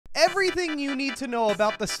Everything you need to know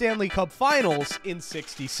about the Stanley Cup Finals in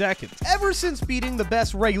 60 seconds. Ever since beating the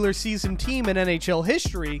best regular season team in NHL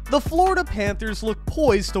history, the Florida Panthers look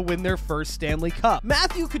poised to win their first Stanley Cup.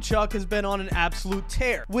 Matthew Tkachuk has been on an absolute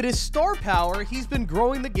tear. With his star power, he's been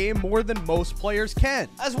growing the game more than most players can,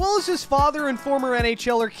 as well as his father and former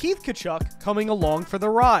NHLer Keith Tkachuk coming along for the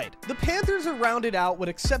ride. The Panthers are rounded out with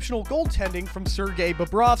exceptional goaltending from Sergei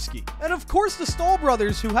Bobrovsky, and of course the Stahl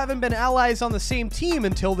brothers, who haven't been allies on the same team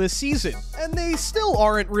until this season, and they still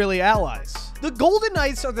aren't really allies. The Golden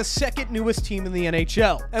Knights are the second newest team in the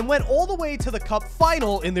NHL, and went all the way to the Cup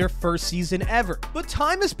Final in their first season ever. But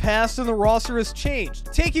time has passed and the roster has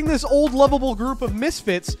changed, taking this old lovable group of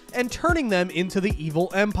misfits and turning them into the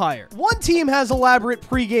evil empire. One team has elaborate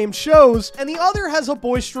pre-game shows, and the other has a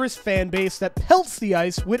boisterous fan base that pelts the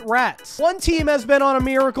ice with rats. One team has been on a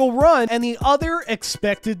miracle run, and the other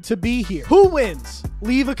expected to be here. Who wins?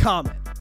 Leave a comment.